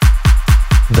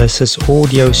This is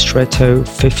Audio Stretto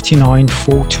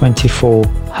 59424.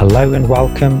 Hello and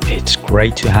welcome, it's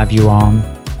great to have you on.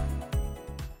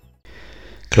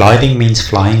 Gliding means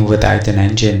flying without an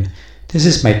engine. This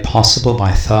is made possible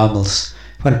by thermals.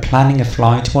 When planning a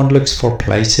flight, one looks for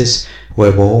places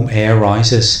where warm air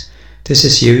rises. This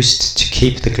is used to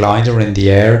keep the glider in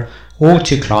the air or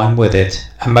to climb with it.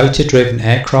 A motor-driven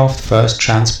aircraft first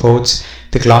transports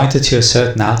the glider to a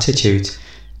certain altitude.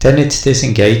 Then it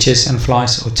disengages and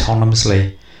flies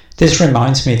autonomously. This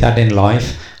reminds me that in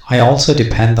life I also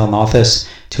depend on others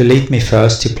to lead me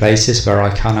first to places where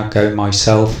I cannot go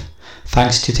myself,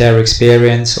 thanks to their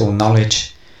experience or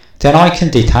knowledge. Then I can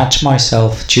detach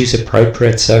myself, choose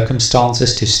appropriate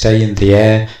circumstances to stay in the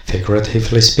air,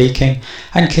 figuratively speaking,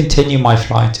 and continue my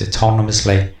flight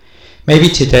autonomously. Maybe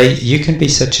today you can be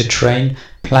such a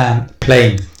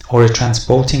plane, or a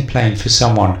transporting plane for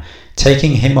someone,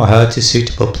 taking him or her to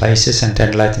suitable places and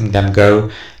then letting them go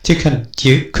to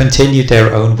continue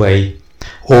their own way.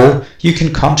 Or you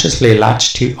can consciously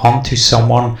latch onto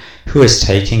someone who is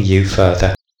taking you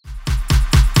further.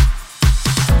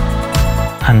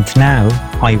 And now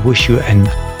I wish you an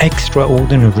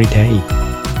extraordinary day.